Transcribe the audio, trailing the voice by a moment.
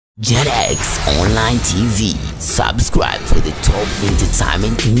JetX Online TV. Subscribe for the top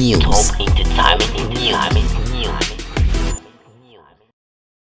entertainment news.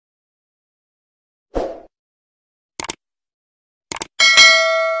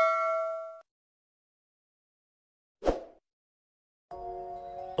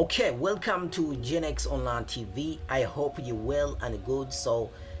 Okay, welcome to JetX Online TV. I hope you're well and good. So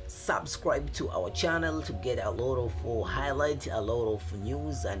subscribe to our channel to get a lot of highlights, a lot of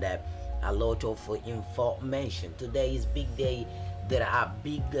news, and a lot of information. Today is big day. There are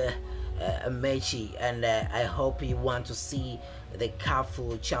big matches, and I hope you want to see the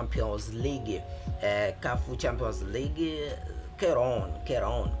CAF Champions League. CAF Champions League, get on.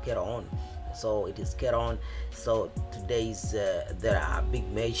 So it is get on. So today's there are big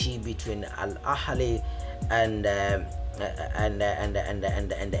matches between Al Ahly and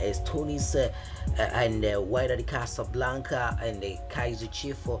Tunis and Wydad Casablanca and the KAIZER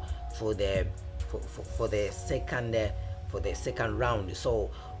Chiefs for the second round. So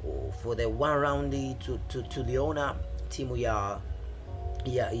for the one round tuliona timu ya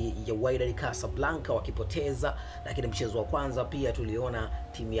Wydad Casablanca wakipoteza, lakini mchezo wa kwanza pia tuliona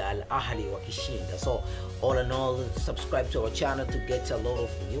timu ya Al Ahly wakishinda. So all in all, subscribe to our channel to get a lot of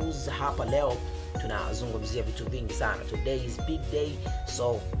news. Hapa leo tunazungumzia vitu vingi sana. Today is big day.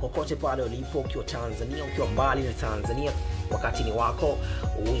 So kokote pale ulipo, ukiwa Tanzania, ukiwa mbali na Tanzania, wakati ni wako.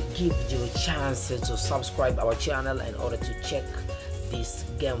 We give you a chance to subscribe our channel in order to check this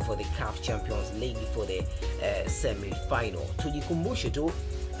game for the CAF Champions League for the semi-final. Tujikumbushe tu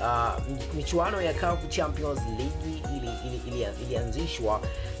michuano ya CAF Champions League ilianzishwa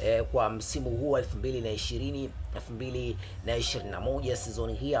kwa msimu huu 2020-2021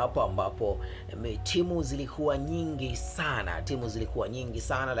 season hii hapa, ambapo timu zilikuwa nyingi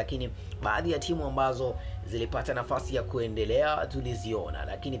sana, lakini baadhi ya timu ambazo zilipata nafasi ya kuendelea tuliziona,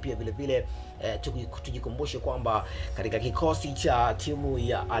 lakini pia vile vile tujikumbushe kwamba katika kikosi cha timu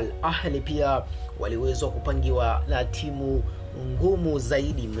ya Al Ahly pia waliweza kupangiwa na timu ngumu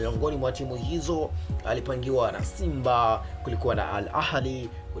zaidi. Miongoni mwa timu hizo alipangiwa na Simba, kulikuwa na Al Ahly,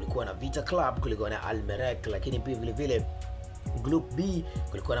 kulikuwa na Vita Club, kulikuwa na Al Merreikh, lakini pia vile vile Group B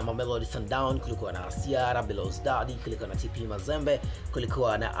kulikuwa na Mamelodi Sundowns, kulikuwa na CR Belouizdad, kulikuwa na TP Mazembe,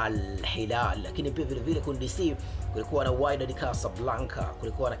 kulikuwa na Al Hilal, lakini pia vile vile kundi C kulikuwa na Wydad Casablanca,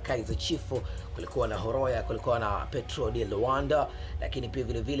 kulikuwa na KAIZER Chiefs, kulikuwa na Horoya, kulikuwa na Petro de Luanda, lakini pia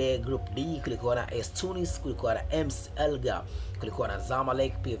vile vile Group D kulikuwa na AS Tunis, kulikuwa na MS Alger, kulikuwa na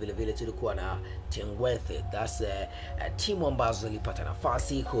Zamalek, pia vile vile tulikuwa na Tengwethe. That's timu ambazo zilipata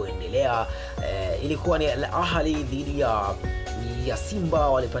nafasi kuendelea. Ilikuwa ni Al Ahly dhidi ya Simba,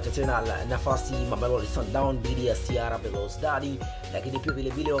 walipata tena nafasi Mamelodi Sundowns dhidi ya CR Belouizdad, lakini pia vile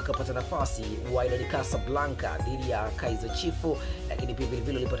vile wakapata nafasi Wydad Casablanca dhidi ya KAIZER Chiefs, lakini pia vile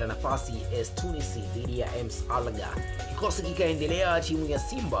vile walipata nafasi AS Tunis dhidi ya MS Alger. Kikosi kikaendelea, timu ya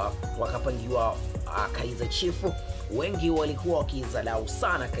Simba wakapangiwa KAIZER Chiefs. Wengi walikuwa wakizadau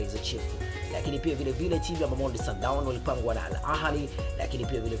sana KAIZER Chiefs, lakini pia vile vile timu ya Mamelodi Sundowns walipangwa na Al Ahly, lakini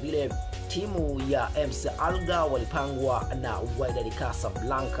pia vile vile timu ya MS Alger walipangwa na Wydad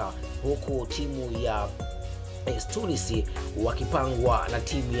Casablanca, huku timu ya AS Tunis wakipangwa na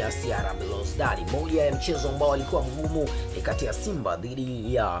timu ya CR Belouizdad. Moja ya mchezo ambao walikuwa mgumu ni kati ya Simba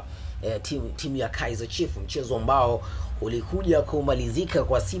dhidi ya timu ya KAIZER Chiefs, mchezo ambao ulikuja kumalizika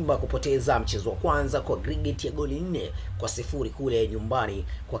kwa Simba kupoteza mchezo wa kwanza kwa aggregate ya goli 4-0 kule nyumbani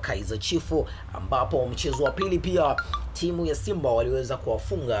kwa KAIZER Chiefs, ambapo mchezo wa pili pia timu ya Simba waliweza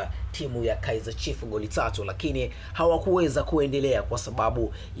kuwafunga timu ya KAIZER Chiefs goli 3, lakini hawakuweza kuendelea kwa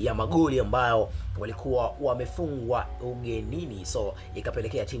sababu ya magoli ambayo walikuwa wamefungwa ugenini. So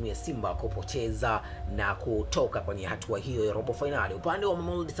ikapelekea timu ya Simba kupoteza na kutoka kwenye hatua hiyo ya robo finali. Upande wa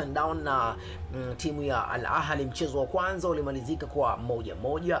Mamelodi Sundowns na timu ya Al Ahly, mchezo wa kwanza ulimalizika kwa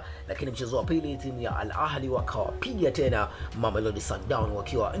 1-1, lakini mchezo wa pili timu ya Al Ahly wakawapiga tena Mamelodi Sundowns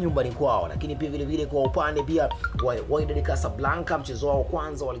wakiwa nyumbani kwao. Lakini pia vile vile kwa upande pia Wydad Casablanca, mchezo wao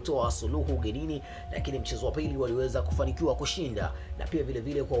kwanza walitoa suluhu ugenini, lakini mchezo wa pili waliweza kufanikiwa kushinda, na pia vile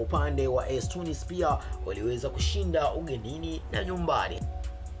vile kwa upande wa AS Tunis pia waliweza kushinda ugenini na nyumbani.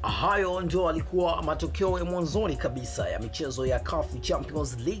 Hayo ndio alikuwa matokeo ya mwanzoni kabisa ya michezo ya CAF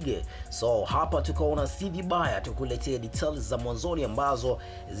Champions League. So hapa tukaona si vibaya tukuletee details za mwanzoni ambazo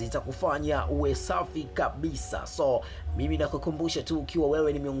zitakufanya uwe safi kabisa. So mimi nakukumbusha tu, ukiwa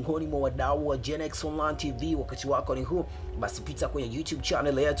wewe ni miongoni mwa wadau wa JetX Online TV, wakati wako ni huu, basi pita kwenye YouTube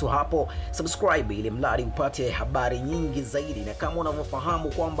channel yetu hapo, subscribe ili mradi upate habari nyingi zaidi. Na kama unavyofahamu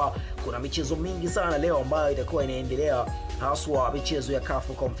kwamba kuna michezo mingi sana leo ambayo itakuwa inaendelea, haswa michezo ya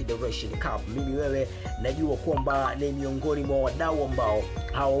CAF Confederation Cup. Mimi wewe najua kwamba ni miongoni mwa wadau ambao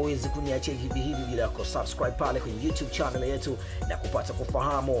hawawezi kuniachia hivi bila kusubscribe pale kwenye YouTube channel yetu na kupata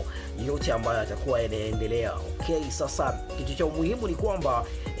kufahamu yote ambayo yatakuwa yanaendelea. Okay, sasa kitu cha muhimu ni kwamba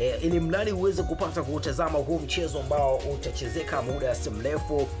ili mradi uweze kupata kutazama huu mchezo ambao utachezeka muda si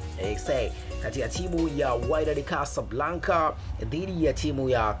mrefu kati ya timu ya Wydad Casablanca dhidi ya timu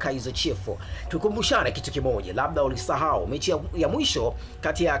ya Kaizer Chiefs. Tukumbushane kitu kimoja, labda ulisahau, mechi ya mwisho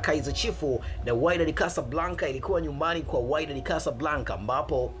kati ya Kaizer Chiefs na Wydad Casablanca ilikuwa nyumbani kwa Wydad Casablanca,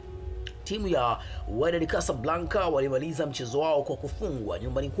 ambapo timu ya Wydad Casablanca walimaliza mchezo wao kwa kufungwa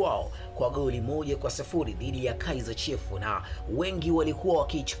nyumbani kwao kwa goli 1-0 dhidi ya Kaizer Chiefs, na wengi walikuwa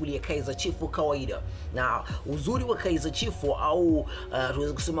wakichukulia Kaizer Chiefs kawaida. Na uzuri wa Kaizer Chiefs au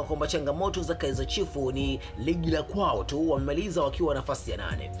tuweze kusema kwamba changamoto za Kaizer Chiefs ni ligi la kwao tu, wamemaliza wakiwa nafasi ya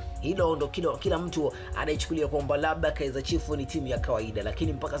 8. Hilo ndo kila mtu anaichukulia kwamba labda Kaizer Chiefs ni timu ya kawaida,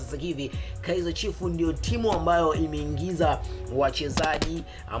 lakini mpaka sasa hivi Kaizer Chiefs ndio timu ambayo imeingiza wachezaji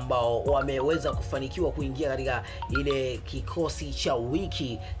ambao wameweza kufanikiwa kuingia katika ile kikosi cha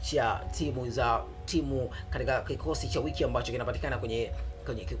wiki cha timu katika kikosi cha wiki ambacho kinapatikana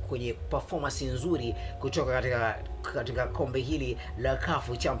kwenye performance nzuri kutoka katika kombe hili la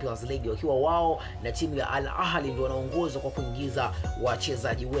CAF Champions League, wakiwa wao na timu ya Al Ahly ndio wanaongoza kwa kuingiza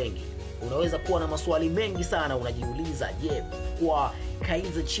wachezaji wengi. Unaweza kuwa na maswali mengi sana, unajiuliza, je, kwa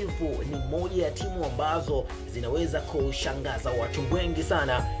Kaizer Chiefs ni moja ya timu ambazo zinaweza kushangaza watu wengi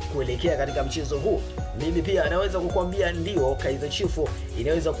sana kuelekea katika mchezo huu? Mimi pia naweza kukwambia ndio, Kaizer Chiefs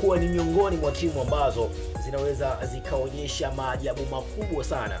inaweza kuwa ni miongoni mwa timu ambazo zinaweza zikaonyesha maajabu makubwa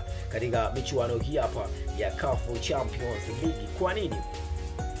sana katika michuano hii hapa ya CAF Champions League. Kwa nini?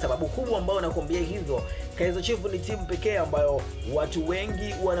 Sababu kubwa ambayo nakwambia hivyo, Kaizer Chiefs ni timu pekee ambayo watu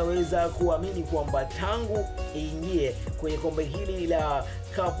wengi wanaweza kuamini kwamba tangu iingie kwenye kombe hili la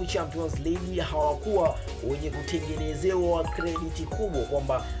CAF Champions League hawakuwa wenye kutengenezewa credit kubwa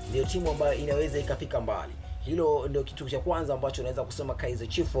kwamba ndio timu ambayo inaweza ikafika mbali. Hilo ndio kitu cha kwanza ambacho unaweza kusema Kaizer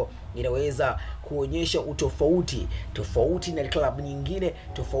Chiefs inaweza kuonyesha tofauti na club nyingine,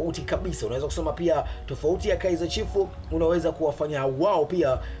 tofauti kabisa. Unaweza kusema pia tofauti ya Kaizer Chiefs unaweza kuwafanya wao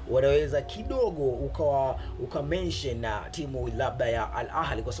pia wanaweza kidogo ukamention na timu labda ya Al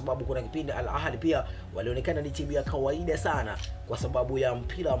Ahly, kwa sababu kuna kipindi Al Ahly pia walionekana ni timu ya kawaida sana kwa sababu ya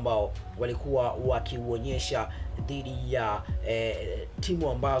mpira ambao walikuwa wakiuonyesha dhidi ya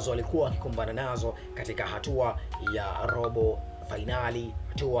timu ambazo walikuwa wakikumbana nazo katika hatua ya robo finali,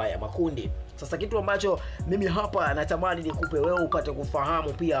 hatua ya makundi. Sasa kitu ambacho mimi hapa natamani nikupe wewe upate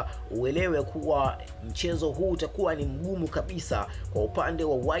kufahamu pia uelewe kuwa mchezo huu utakuwa ni mgumu kabisa kwa upande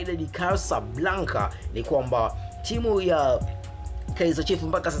wa Wydad Casablanca, ni kwamba timu ya Kaizer Chiefs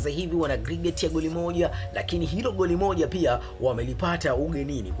mpaka sasa hivi wana aggregate ya goli 1, lakini hilo goli 1 pia wamelipata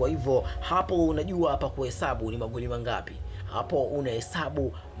ugenini. Kwa hivyo hapo unajua hapa kuhesabu ni magoli mangapi. Hapo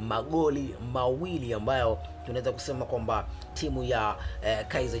unahesabu magoli 2 ambayo tunaweza kusema kwamba timu ya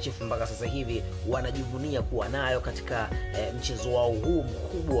Kaizer Chiefs mpaka sasa hivi wanajivunia kuwa nayo katika mchezo wao huu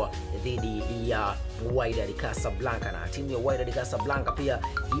mkubwa dhidi ya Wydad Casablanca. Na timu ya Wydad Casablanca pia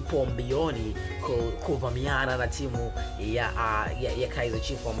ipo mbioni kuvamiana na timu ya Kaizer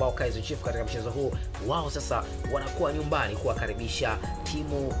Chiefs, ambao Kaizer Chiefs katika mchezo huu wao sasa wanakuwa nyumbani kuwakaribisha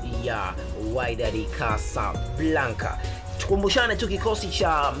timu ya Wydad Casablanca. Tukumbushane tu kikosi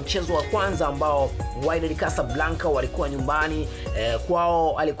cha mchezo wa kwanza ambao Wydad Casablanca walikuwa nyumbani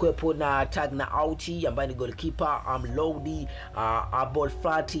kwao. Alikuwepo na Tagna Auti ambaye ni goalkeeper, Amloudi, Abol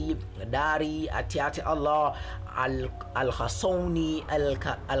Fati, Dari, Atiate Allah, Al-Khassouni,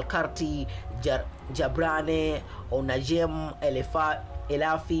 Al-Karti, Jabrane, Onajem,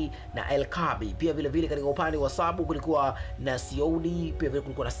 Elafi na El-Kabi. Pia vile vile katika upande wa sabu kulikuwa na Sioudi, pia vile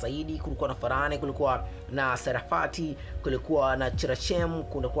kulikuwa na Saidi, kulikuwa na Farane, kulikuwa na Serafati, kulikuwa na Chirachem,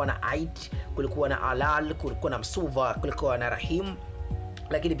 kulikuwa na Ait, kulikuwa na Alal, kulikuwa na Msuva, kulikuwa na Rahim,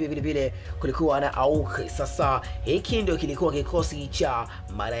 lakini pia vile vile kulikuwa na Auk. Sasa hiki ndio kilikuwa kikosi cha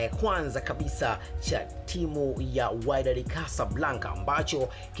mara ya kwanza kabisa cha timu ya Wydad Casablanca ambacho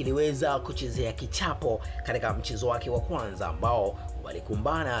kiliweza kuchezea kichapo katika mchezo wake wa kwanza ambao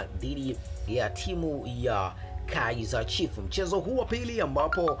walikumbana dhidi ya timu ya Kaizer Chiefs. Mchezo huu wa pili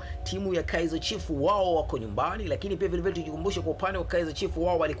ambapo timu ya Kaizer Chiefs wao wako nyumbani, lakini pia vile vile tujikumbushe kwa upande wa Kaizer Chiefs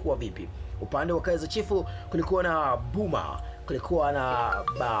wao walikuwa vipi. Upande wa Kaizer Chiefs kulikuwa na Buma, kulikuwa na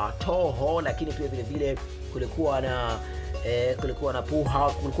Batoho, lakini pia vile vile kulikuwa na Puha,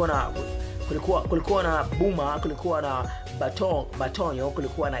 kulikuwa na Buma, kulikuwa na Batonyo,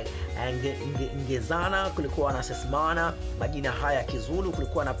 kulikuwa na Ngezana, kulikuwa na Sesmana, majina haya kizulu,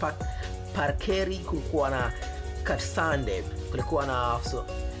 kulikuwa na Parkeri, kulikuwa na Katsande, kulikuwa na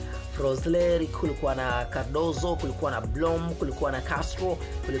Frosleri, kulikuwa na Cardozo, kulikuwa na Blom, kulikuwa na Castro,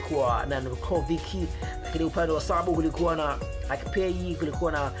 kulikuwa na Nukovic. Lakini upande wa sabu kulikuwa na Akpei,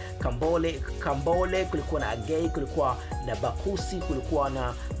 kulikuwa na Kambole, kulikuwa na Agei, kulikuwa na Bakusi, kulikuwa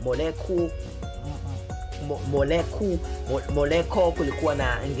na Moleko, kulikuwa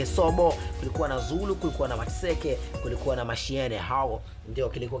na Ngesobo, kulikuwa na Zulu, kulikuwa na Matseke, kulikuwa na Mashiene. Hao ndio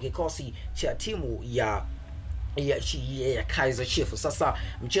kilikuwa kikosi cha timu ya Kaizer Chiefs. Sasa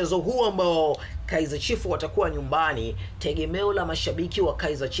mchezo huu ambao Kaizer Chiefs watakuwa nyumbani, tegemeo la mashabiki wa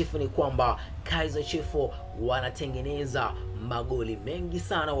Kaizer Chiefs ni kwamba Kaizer Chiefs wanatengeneza magoli mengi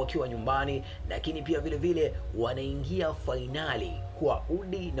sana wakiwa nyumbani, lakini pia vile vile wanaingia finali kwa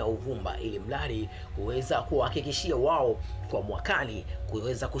udi na uvumba, ili mradi kuweza kuhakikishia wao kwa mwakani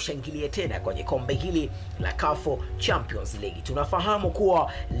kuweza kushangilia tena kwenye kombe hili la CAF Champions League. Tunafahamu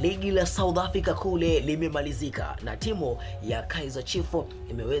kuwa ligi la South Africa kule limemalizika na timu ya Kaizer Chiefs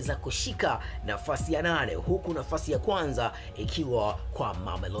imeweza kushika nafasi ya 8, huku nafasi ya kwanza ikiwa kwa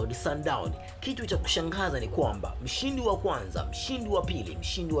Mamelodi Sundowns. Kitu cha kushangaza ni kwamba mshindi wa kwanza, mshindi wa pili,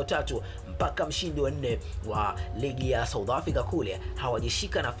 mshindi wa tatu mpaka mshindi wa 4 wa ligi ya South Africa kule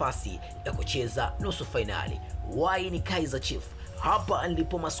hawajashika nafasi ya kucheza nusu finali. Why ni Kaizer Chiefs? Hapa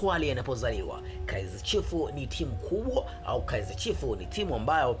ndipo maswali yanapozaliwa. Kaizer Chiefs ni timu kubwa au Kaizer Chiefs ni timu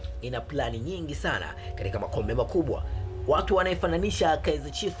ambayo ina plani nyingi sana katika makombe makubwa? Watu wanaifananisha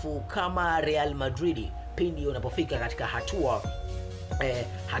Kaizer Chiefs kama Real Madrid pindi unapofika katika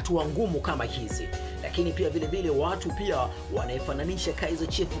hatua ngumu kama hizi. Lakini pia vile vile watu pia wanaifananisha Kaizer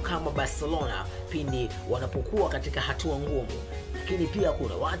Chiefs kama Barcelona pindi wanapokuwa katika hatua ngumu. Lakini pia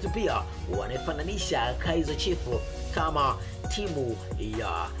kuna watu pia wanaifananisha Kaizer Chiefs kama timu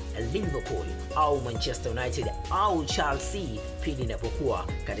ya Liverpool au Manchester United au Chelsea pindi inapokuwa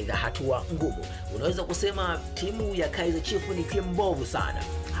katika hatua ngumu. Unaweza kusema timu ya Kaizer Chiefs ni timu mbovu sana,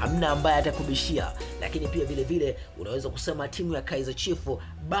 hamna ambaye atakubishia. Lakini pia vile vile unaweza kusema timu ya Kaizer Chiefs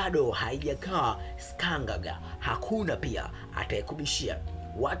bado haijakaa skangaga, hakuna pia atakubishia.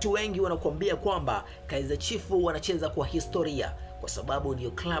 Watu wengi wanakuambia kwamba Kaizer Chiefs wanacheza kwa historia, kwa sababu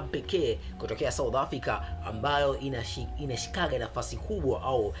ndio club pekee kutokea South Africa ambayo inashikaga nafasi kubwa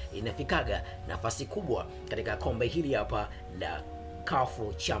au inafikaga nafasi kubwa katika kombe hili hapa la CAF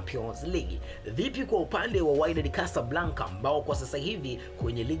Champions League. Vipi kwa upande wa Wydad Casablanca ambao kwa sasa hivi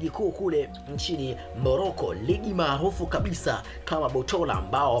kwenye ligi kuu kule nchini Morocco, ligi maarufu kabisa kama Botola,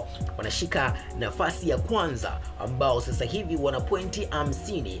 ambao wanashika nafasi ya kwanza, ambao sasa hivi wana pointi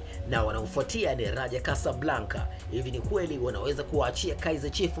 50 na wanaofuatia ni Raja Casablanca. Hivi ni kweli wanaweza kuwaachia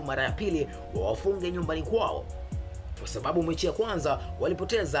Kaizer Chiefs mara ya pili wawafunge nyumbani kwao? Kwa sababu mechi ya kwanza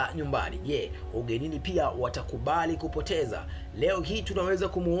walipoteza nyumbani. Je, ugenini pia watakubali kupoteza? Leo hii tunaweza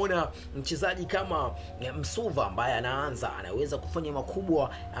kumuona mchezaji kama Msuva ambaye anaweza kufanya makubwa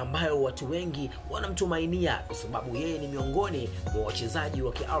ambayo watu wengi wanamtumainia, kwa sababu yeye ni miongoni mwa wachezaji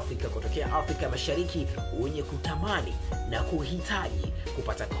wa Kiafrika kutokea Afrika Mashariki wenye kutamani na kuhitaji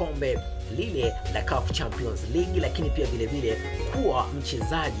kupata kombe lile la CAF Champions League, lakini pia vile vile kuwa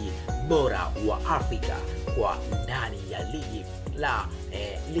mchezaji bora wa Afrika kwa ndani ya ligi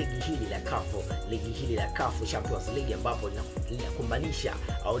hili la CAF Champions League, ambapo linakumbanisha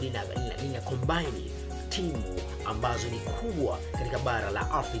au lina combine timu ambazo ni kubwa katika bara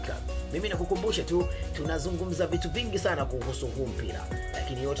la Afrika. Mimi nakukumbusha tu, tunazungumza vitu vingi sana kuhusu huu mpira,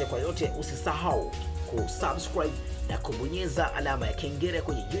 lakini yote kwa yote usisahau kusubscribe na kubonyeza alama ya kengele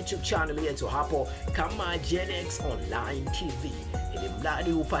kwenye YouTube channel yetu hapo kama GenX Online TV, ili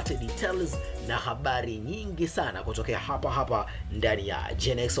mradi upate details na habari nyingi sana kutokea hapa ndani ya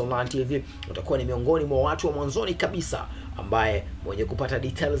GenX Online TV. Utakuwa ni miongoni mwa watu wa mwanzoni kabisa ambaye mwenye kupata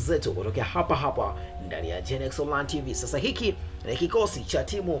details zetu kutokea hapa ndani ya GenX Online TV. Sasa hiki ni kikosi cha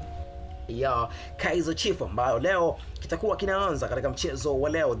timu ya Kaizer Chiefs ambayo leo kitakuwa kinaanza katika mchezo wa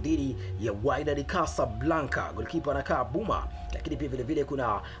leo dhidi ya Wydad Casablanca. Goalkeeper anakaa Buma, lakini pia vile vile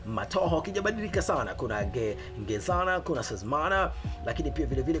kuna Matoho kijabadilika sana, kuna Ngezana, kuna Sezmana, lakini pia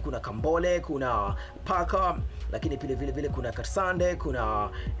vile vile kuna Kambole, kuna Paka, lakini pia vile vile kuna Katsande, kuna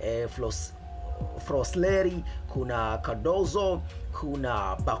Frosleri, kuna Cardozo,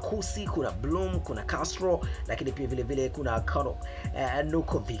 kuna Bakusi, kuna Bloom, kuna Castro, lakini pia vile vile kuna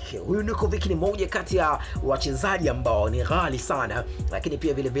Nukovic. Huyu Nukovic ni mmoja kati ya wachezaji ambao ni ghali sana, lakini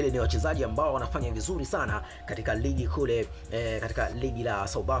pia vile vile ni wachezaji ambao wanafanya vizuri sana katika ligi kule katika ligi la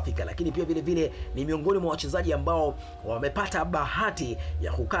South Africa, lakini pia vile vile ni miongoni mwa wachezaji ambao wamepata bahati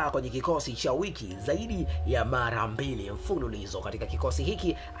ya kukaa kwenye kikosi cha wiki zaidi ya mara 2 mfululizo. Katika kikosi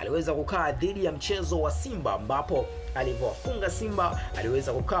hiki aliweza kukaa dhidi ya mchezo wa Simba ambapo alivyofunga Simba Simba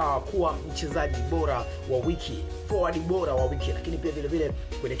aliweza kukaa kuwa mchezaji bora wa wiki, forward bora wa wiki, lakini pia vile vile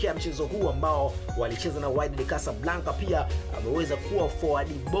kuelekea mchezo huu ambao walicheza na Wydad Casablanca pia ameweza kuwa forward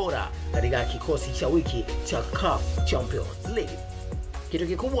bora katika kikosi cha wiki cha CAF Champions League. Kitu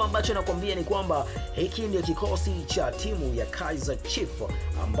kikubwa ambacho nakwambia ni kwamba hiki ndio kikosi cha timu ya Kaizer Chiefs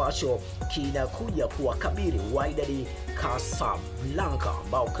ambacho kinakuja kuwakabili Wydad Casablanca,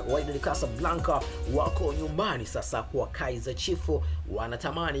 ambao Wydad Casablanca wako nyumbani sasa kwa Kaizer Chiefs.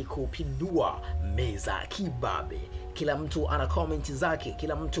 Wanatamani kupindua meza kibabe. Kila mtu ana comment zake,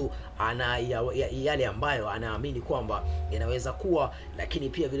 kila mtu ana yale ambayo anaamini kwamba yanaweza kuwa, lakini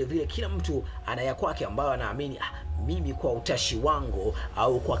pia vile vile kila mtu ana ya kwake ambayo anaamini mimi kwa utashi wangu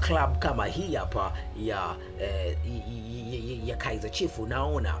au kwa club kama hii hapa ya Kaizer Chiefs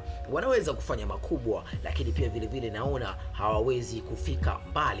naona wanaweza kufanya makubwa, lakini pia vile vile naona hawawezi kufika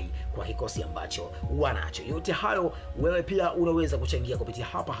mbali kwa kikosi ambacho wanacho. Yote hayo wewe pia unaweza kuchangia kupitia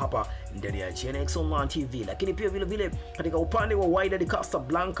hapa ndani ya GNX Online TV. Lakini pia vile vile katika upande wa Wydad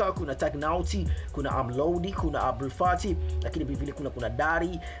Casablanca kuna Tagnauti, kuna Amloudi, kuna Abdulfati, lakini pia vile kuna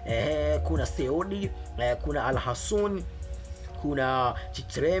Dari, kuna Seodi, kuna Al-Hassun, kuna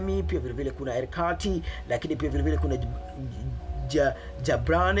Chitremi, pia vile vile kuna Erkati, lakini pia vile vile kuna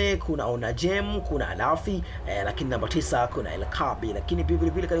Jabrane, kuna Onajem, kuna Alafi, lakini namba 9 kuna El-Kabi. Lakini pia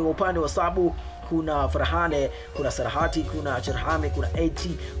vile vile katika upande wa sabu kuna Farhane, kuna Sarahati, kuna Cherhame, kuna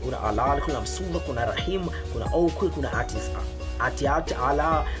Eti, kuna Alal, kuna Msuva, kuna Rahim, kuna Okwe, kuna Atiat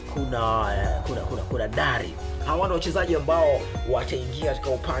Ala, kuna Dari. Hawa ndio wachezaji ambao wataingia katika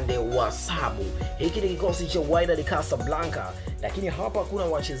upande wa sabu. Hiki ni kikosi cha Wydad Casablanca, lakini hapa kuna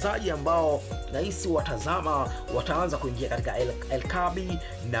wachezaji ambao nahisi wataanza kuingia katika El-Kabi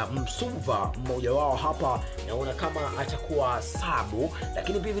na Msuva. Mmoja wao hapa naona kama atakuwa sabu,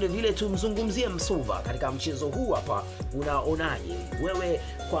 lakini pia vile vile tumzungumzie Msuva katika mchezo huu hapa. Unaonaje wewe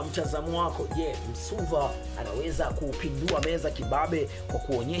kwa mtazamo wako? Je, Msuva anaweza kupindua meza kibabe kwa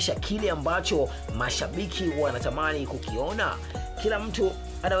kuonyesha kile ambacho mashabiki wanatamani kukiona? Kila mtu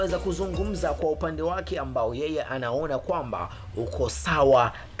anaweza kuzungumza kwa upande wake ambao yeye anaona kwamba uko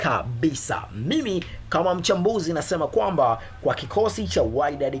sawa kabisa. Mimi kama mchambuzi nasema kwamba kwa kikosi cha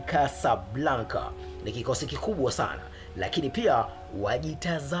Wydad Casablanca ni kikosi kikubwa sana, lakini pia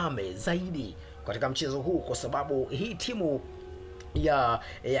wajitazame zaidi katika mchezo huu, kwa sababu hii timu ya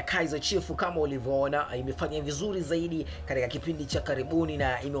Kaizer Chiefs kama ulivyoona imefanya vizuri zaidi katika kipindi cha karibuni,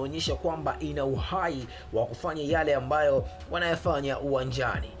 na imeonyesha kwamba ina uhai wa kufanya yale ambayo wanayafanya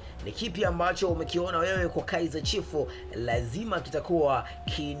uwanjani. Ni kipi ambacho umekiona wewe kwa Kaizer Chiefs? Lazima kitakuwa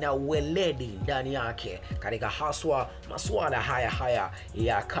kina weledi ndani yake katika haswa masuala haya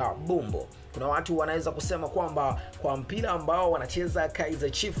ya kabumbu. Kuna watu wanaweza kusema kwamba kwa mpira ambao wanacheza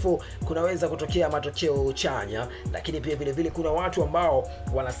Kaizer Chiefs kunaweza kutokea matokeo chanya, lakini pia vile vile kuna watu ambao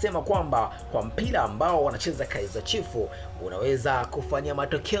wanasema kwamba kwa mpira ambao wanacheza Kaizer Chiefs unaweza kufanya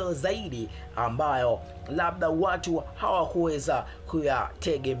matokeo zaidi ambayo labda watu hawakuweza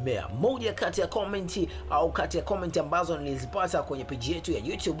kuyategemea. Moja kati ya comment ambazo nilizipata kwenye page yetu ya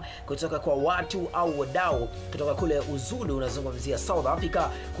YouTube kutoka kwa watu au wadau kutoka kule Uzulu, unazungumzia South Africa,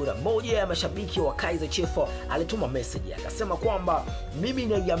 kuna moja ya mashabiki wa Kaizer Chiefs alituma message akasema kwamba mimi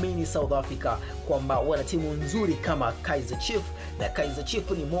naiamini South Africa kwamba wana timu nzuri kama Kaizer Chiefs, na Kaizer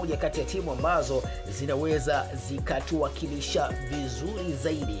Chiefs ni moja kati ya timu ambazo zinaweza zikatuwakilisha vizuri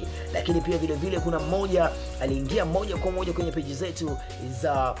zaidi. Lakini pia vile vile kuna mmoja aliingia moja kwa moja kwenye page zetu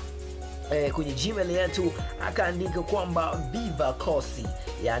za kwenye Gmail yetu akaandika kwamba Viva Kosi,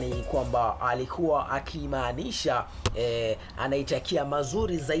 yani kwamba alikuwa akimaanisha anaitakia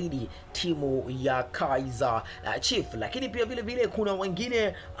mazuri zaidi timu ya Kaizer Chiefs. Lakini pia vile vile kuna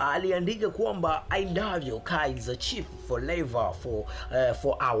wengine aliandika kwamba I love you Kaizer Chiefs forever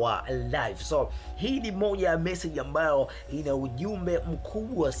for our life. So hii ni moja ya message ambayo ina ujumbe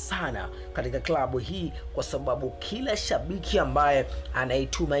mkubwa sana katika klabu hii, kwa sababu kila shabiki ambaye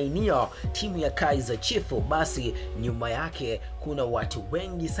anaitumainia timu ya Kaizer Chiefs basi nyuma yake kuna watu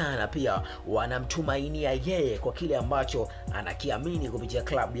wengi sana pia wanamtumainia yeye kwa kile ambacho anakiamini kupitia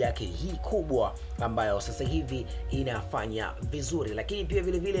klabu yake hii kubwa ambayo sasa hivi inafanya vizuri. Lakini pia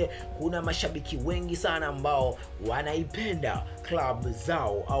vile vile kuna mashabiki wengi sana ambao wanaipenda klabu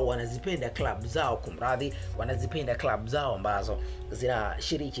zao au wanazipenda klabu zao, kumradhi, wanazipenda klabu zao ambazo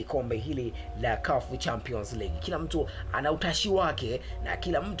zinashiriki kombe hili la CAF Champions League. Kila mtu ana utashi wake na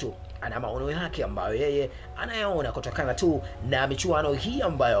kila mtu ana maono yake ambayo yeye anayaona kutokana tu na michuano hii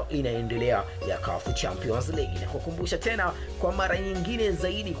ambayo inaendelea ya CAF Champions League. Na kukumbusha tena kwa mara nyingine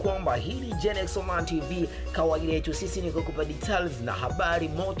zaidi kwamba hili Genex Online TV, kawaida yetu sisi ni kukupa details na habari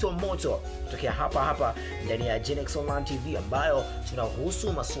moto moto kutokea hapa ndani ya Genex Online TV, ambayo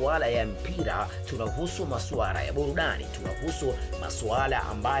tunahusu masuala ya mpira, tunahusu masuala ya burudani, tunahusu masuala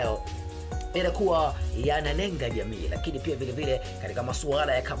ambayo yanakuwa yanalenga jamii, lakini pia vile vile katika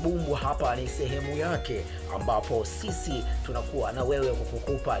masuala ya kabumbu hapa ni sehemu yake, ambapo sisi tunakuwa na wewe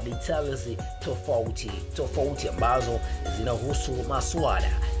kukupa details tofauti ambazo zinahusu masuala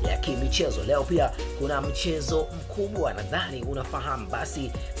ya kimichezo. Leo pia kuna mchezo mkubwa, nadhani unafahamu.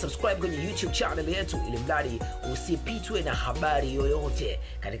 Basi subscribe kwenye YouTube channel yetu ili mradi usipitwe na habari yoyote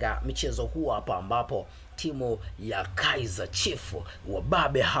katika michezo huu hapa, ambapo timu ya KAIZER Chiefs,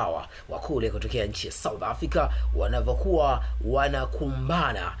 wababe hawa wakule kutokea nchi ya South Africa, wanavyokuwa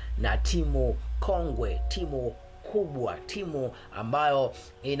wanakumbana na timu kongwe, timu kubwa, timu ambayo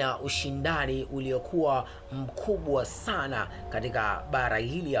ina ushindani uliokuwa mkubwa sana katika bara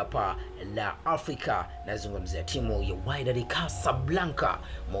hili hapa la Afrika. Nazungumzia timu ya Wydad CASABLANCA,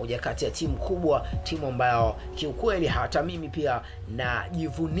 moja kati ya timu kubwa, timu ambayo kiukweli hata mimi pia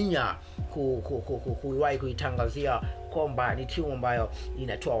najivunia kuiwahi kuitangazia kwamba ni timu ambayo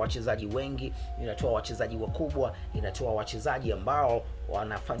inatoa wachezaji wengi, inatoa wachezaji wakubwa, inatoa wachezaji ambao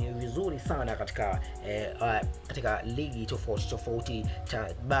wanafanya vizuri sana katika ligi tofauti ta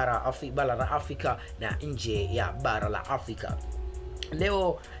bara la Afrika na nje ya bara la Afrika.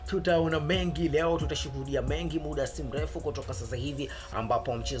 Leo tutaona mengi, leo tutashuhudia mengi muda si mrefu kutoka sasa hivi,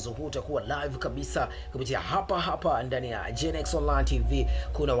 ambapo mchezo huu utakuwa live kabisa kupitia hapa ndani ya Genex Online TV.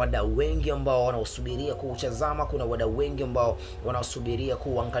 Kuna wadau wengi ambao wanaosubiria kuutazama, kuna wadau wengi ambao wanaosubiria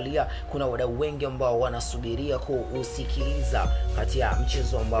kuangalia, kuna wadau wengi ambao wanasubiria kuusikiliza kati ya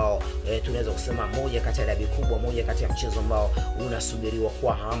mchezo ambao tunaweza kusema moja kati ya dabi kubwa, moja kati ya mchezo ambao unasubiriwa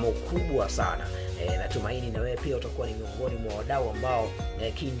kwa hamu kubwa sana. Natumaini na wewe pia utakuwa ni miongoni mwa wadau ambao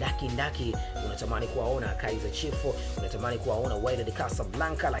kindaki unatamani kuwaona KAIZER Chiefs, unatamani kuwaona Wydad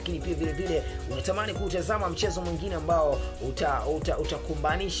CASABLANCA, lakini pia vile vile unatamani kutazama mchezo mwingine ambao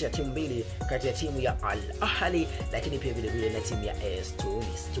utakumbanisha timu mbili, kati ya timu ya Al Ahly lakini pia vile vile na timu ya AS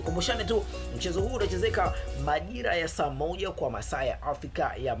Tunis. Tukumbushane tu mchezo huu utachezeka majira ya saa 1 kwa masaa ya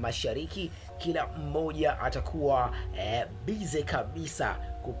Afrika ya Mashariki. Kila mmoja atakuwa busy kabisa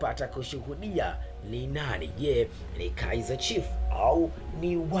kupata kushuhudia ni nani. Je, ni KAIZER Chiefs au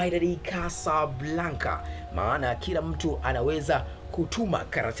ni Wydad CASABLANCA? Maana kila mtu anaweza kutuma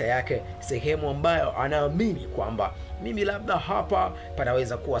karata yake sehemu ambayo anaamini kwamba mimi labda hapa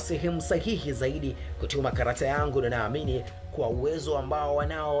panaweza kuwa sehemu sahihi zaidi kutuma karata yangu, na naamini kwa uwezo ambao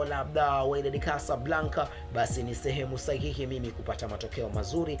wanao labda Wydad CASABLANCA, basi ni sehemu sahihi mimi kupata matokeo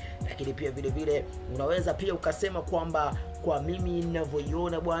mazuri. Lakini pia vile vile unaweza pia ukasema kwamba kwa mimi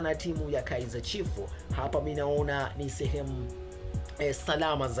ninavyoiona bwana timu ya KAIZER Chiefs hapa, mimi naona ni sehemu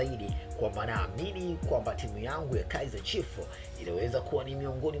salama zaidi, kwamba naamini kwamba timu yangu ya KAIZER Chiefs inaweza kuwa ni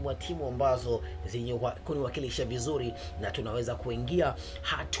miongoni mwa timu ambazo zenye kuniwakilisha vizuri na tunaweza kuingia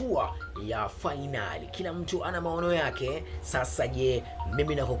hatua ya finali. Kila mtu ana maono yake. Sasa je,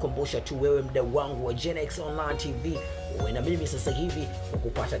 mimi nakukumbusha tu wewe mdau wangu wa Genex Online TV, uwe na mimi sasa hivi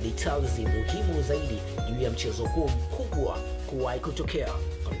kupata details muhimu zaidi juu ya mchezo huu mkubwa kuwahi kutokea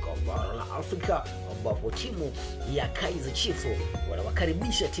katika bara la Afrika, ambapo timu ya KAIZER Chiefs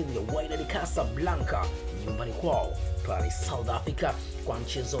wanawakaribisha timu ya Wydad CASABLANCA nyumbani kwao pale South Africa kwa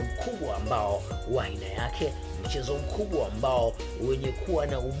mchezo mkubwa ambao wa aina yake, mchezo mkubwa ambao wenye kuwa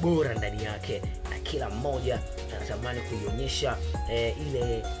na ubora ndani yake, na kila mmoja anatamani kuionyesha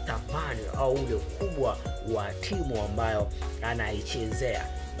ile thamani au ule ukubwa wa timu ambayo anaichezea.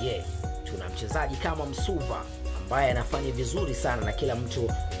 Tuna mchezaji kama Msuva ambaye anafanya vizuri sana na kila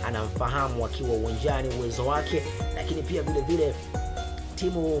mtu anamfahamu akiwa uwanjani uwezo wake, lakini pia vile vile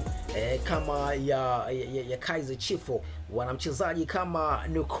timu kama ya KAIZER Chiefs wana mchezaji kama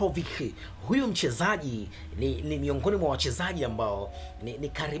Nukovic. Huyu mchezaji ni miongoni mwa wachezaji ambao ni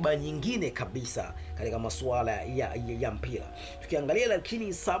kariba nyingine kabisa katika masuala ya mpira. Tukiangalia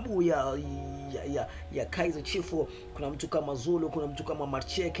lakini sababu ya KAIZER Chiefs, kuna mtu kama Zulu, kuna mtu kama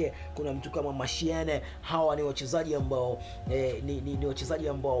Marcheke, kuna mtu kama Mashiene. Hawa ni wachezaji ambao ni wachezaji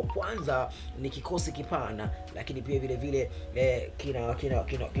ambao kwanza ni kikosi kipana, lakini pia vile vile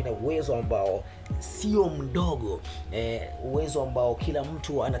kina uwezo ambao sio mdogo, uwezo ambao kila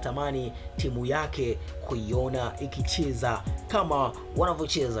mtu anatamani timu yake kuiona ikicheza kama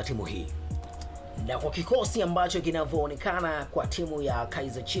wanavyocheza timu hii. Na kwa kikosi ambacho kinavyoonekana kwa timu ya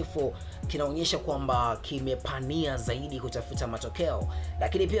KAIZER Chiefs, kinaonyesha kwamba kimepania zaidi kutafuta matokeo,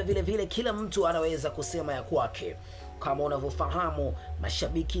 lakini pia vile vile kila mtu anaweza kusema ya kwake. Kama unavyofahamu,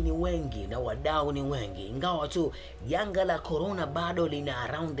 mashabiki ni wengi na wadau ni wengi, ingawa tu janga la corona bado lina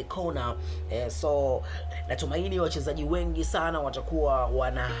around the corner. So natumaini wachezaji wengi sana watakuwa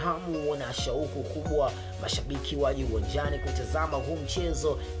wana hamu na shauku kubwa, mashabiki waje uwanjani kutazama huu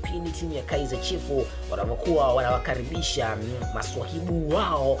mchezo pindi timu ya Kaizer Chiefs wanapokuwa wanawakaribisha maswahibu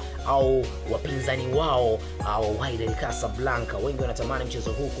wao au wapinzani wao au Wydad Casablanca. Wengi wanatamani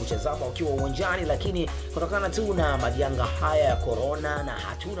mchezo huu kutazama wakiwa uwanjani, lakini kutokana tu na majanga haya ya corona na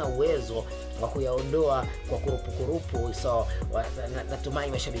hatuna uwezo wa kuyaondoa kwa kurupu. So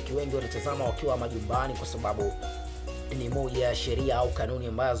natumai mashabiki wengi watatazama wakiwa majumbani, kwa sababu ni moja ya sheria au kanuni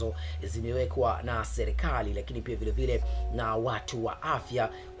ambazo zimewekwa na serikali, lakini pia vile vile na watu wa afya,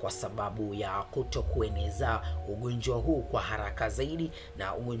 kwa sababu ya kutokueneza ugonjwa huu kwa haraka zaidi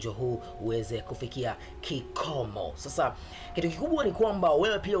na ugonjwa huu uweze kufikia kikomo. Sasa kitu kikubwa ni kwamba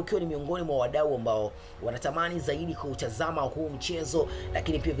wewe pia ukiwa ni miongoni mwa wadau ambao wanatamani zaidi kutazama huu mchezo,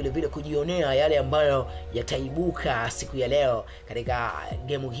 lakini pia vile vile kujionea yale ambayo yataibuka siku ya leo katika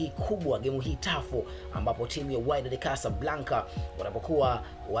game hii kubwa, game hii tafu, ambapo timu ya Wydad Casablanca wanapokuwa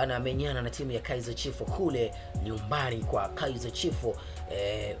wanamenyana na timu ya Kaizer Chiefs kule nyumbani kwa Kaizer Chiefs.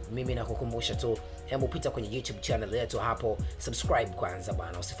 Mimi nakukumbusha tu, hebu pita kwenye YouTube channel yetu hapo, subscribe kwanza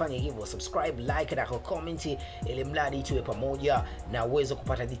bana. Usifanye hivyo, subscribe, like na comment, ili mradi tuwe pamoja na uweze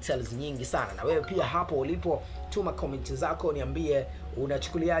kupata details nyingi sana. Na wewe pia hapo ulipo, tuma comment zako, niambie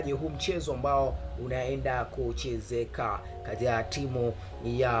unachukuliaje huu mchezo ambao unaenda kuchezeka kati ya timu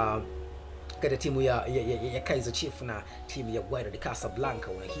ya Kaizer Chiefs na timu ya Wydad Casablanca.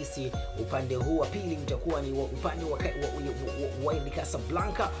 Unahisi upande huu wa pili utakuwa ni upande wa Wydad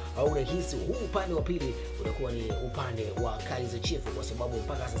Casablanca, au unahisi huu upande wa pili utakuwa ni upande wa Kaizer Chiefs? Kwa sababu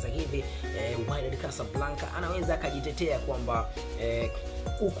mpaka sasa hivi Wydad Casablanca anaweza akajitetea kwamba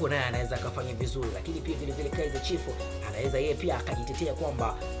uko naye anaweza akafanya vizuri, lakini pia vile vile Kaizer Chiefs anaweza yeye pia akajitetea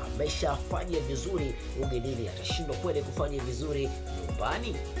kwamba ameshafanya vizuri ugenini, atashindwa kweli kufanya vizuri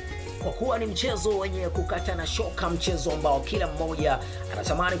nyumbani. Kwa kuwa ni mchezo wenye kukata na shoka, mchezo ambao kila mmoja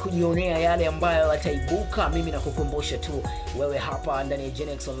anatamani kujionea yale ambayo ataibuka, mimi nakukumbusha tu wewe hapa ndani ya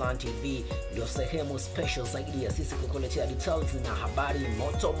Genex Online TV ndio sehemu special zaidi ya sisi kukuletea details na habari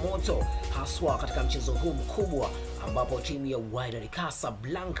moto haswa katika mchezo huu mkubwa, ambapo timu ya Wydad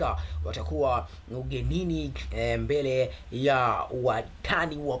Casablanca watakuwa ugenini mbele ya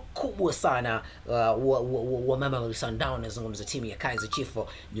watani wakubwa sana wa Mamelodi Sundowns. Nazungumza timu ya Kaizer Chiefs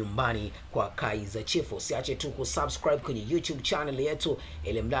nyumbani kwa Kaizer Chiefs. Usiache tu kusubscribe kwenye YouTube channel yetu,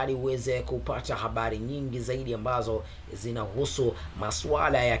 ili mradi uweze kupata habari nyingi zaidi ambazo zinahusu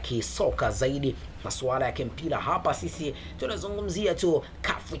masuala ya kisoka zaidi, masuala ya kimpira. Hapa sisi tunazungumzia tu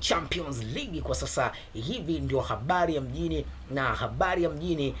CAF Champions League kwa sasa hivi, ndio habari ya mjini, na habari ya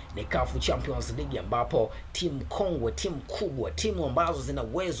mjini ni CAF Champions League, ambapo timu kongwe, timu kubwa, timu ambazo zina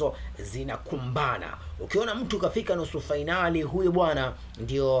uwezo zinakumbana. Ukiona mtu kafika nusu finali, huyu bwana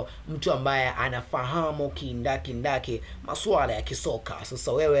ndio mtu ambaye anafahamu kindaki masuala ya kisoka.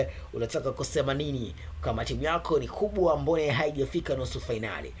 Sasa wewe unataka kusema nini kama timu yako ni kubwa mbona haijafika nusu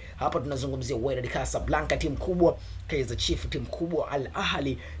finali? Hapa tunazungumzia Wydad Casablanca, timu kubwa, Kaizer Chiefs timu kubwa, Al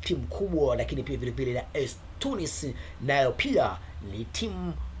Ahly timu kubwa, lakini pia vile vile na AS Tunis nayo pia ni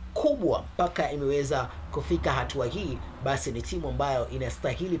timu kubwa. Mpaka imeweza kufika hatua hii, basi ni timu ambayo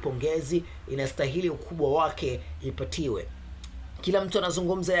inastahili pongezi, inastahili ukubwa wake ipatiwe. Kila mtu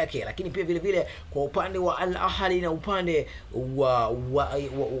anazungumza yake, lakini pia vile vile kwa upande wa Al Ahly na upande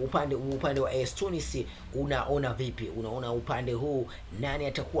wa AS Tunis, unaona vipi? Unaona upande huu nani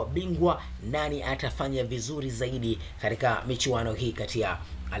atakuwa bingwa, nani atafanya vizuri zaidi katika michuano hii kati ya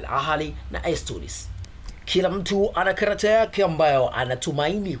Al Ahly na AS Tunis? Kila mtu ana karata yake ambayo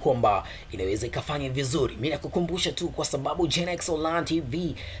anatumaini kwamba inaweza ikafanya vizuri. Mimi nakukumbusha tu, kwa sababu Genex Online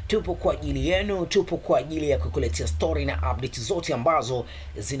TV tupo kwa ajili yenu, tupo kwa ajili ya kukuletea story na update zote ambazo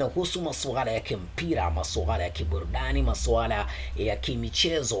zinahusu masuala ya kimpira, masuala ya kiburudani, masuala ya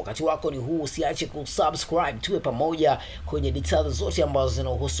kimichezo. Wakati wako ni huu, usiache kusubscribe, tuwe pamoja kwenye details zote ambazo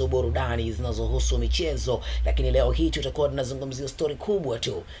zinahusu burudani, zinazohusu michezo. Lakini leo hii tutakuwa tunazungumzia story kubwa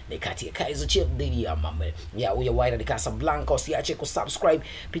tu, ni kati ya Kaizer Chiefs dhidi ya Wydad Casablanca. Usiache kusubscribe,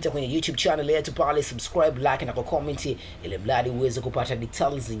 pita kwenye YouTube channel yetu pale, subscribe, like na comment, ili mradi uweze kupata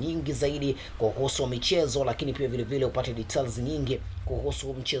details nyingi zaidi kuhusu michezo, lakini pia vile vile upate details nyingi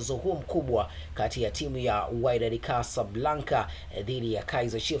kuhusu mchezo huu mkubwa kati ya timu ya Wydad Casablanca dhidi ya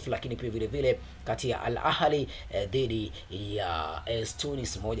Kaizer Chiefs, lakini pia vile vile kati ya Al Ahly dhidi ya AS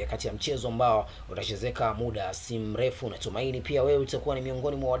Tunis, moja kati ya mchezo ambao utachezeka muda si mrefu. Natumaini pia wewe utakuwa ni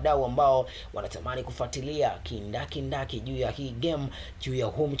miongoni mwa wadau ambao wanatamani kufuatilia kindaki juu ya hii game, juu ya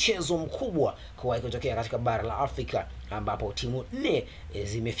huu mchezo mkubwa kwa kutokea katika bara la Afrika, ambapo timu 4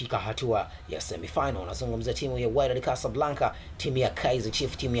 zimefika hatua ya semifinal. Nazungumzia timu ya Wydad Casablanca, timu ya Kaizer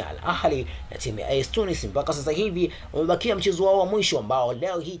Chiefs, timu ya Al Ahly na timu ya AS Tunis. Mpaka sasa hivi wamebakia mchezo wao wa mwisho ambao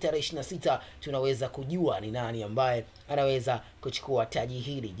leo hii tarehe 26 tunaweza kujua ni nani ambaye anaweza kuchukua taji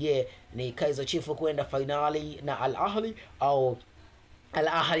hili. Je, ni Kaizer Chiefs kwenda finali na Al Ahly, au Al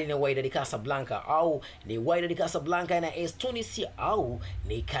Ahly na Wydad Casablanca, au ni Wydad Casablanca na AS Tunis, au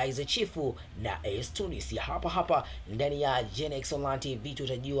ni Kaizer Chiefs na AS Tunis? Hapa ndani ya GenX Online TV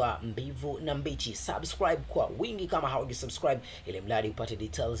tutajua mbivu na mbichi. Subscribe kwa wingi kama haujasubscribe, ili mradi upate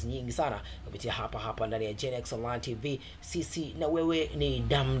details nyingi sana kupitia hapa ndani ya GenX Online TV. Sisi na wewe ni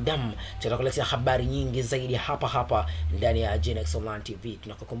damdam, tutakuletea habari nyingi zaidi hapa ndani ya GenX Online TV.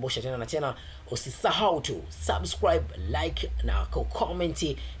 Tunakukumbusha tena na tena, usisahau tu subscribe, like na comment,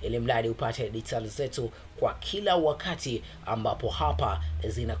 ili mradi upate details zetu kwa kila wakati ambapo hapa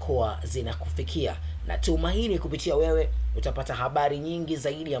zinakuwa zinakufikia. Na tumaini kupitia wewe utapata habari nyingi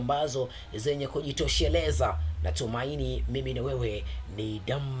zaidi ambazo zenye kujitosheleza. Na tumaini mimi na wewe ni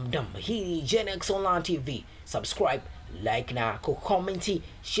damdam. Hii ni GenX Online TV. Subscribe, like na comment,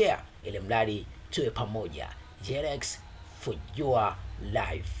 share, ili mradi tuwe pamoja. GenX for your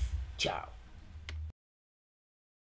life. Ciao.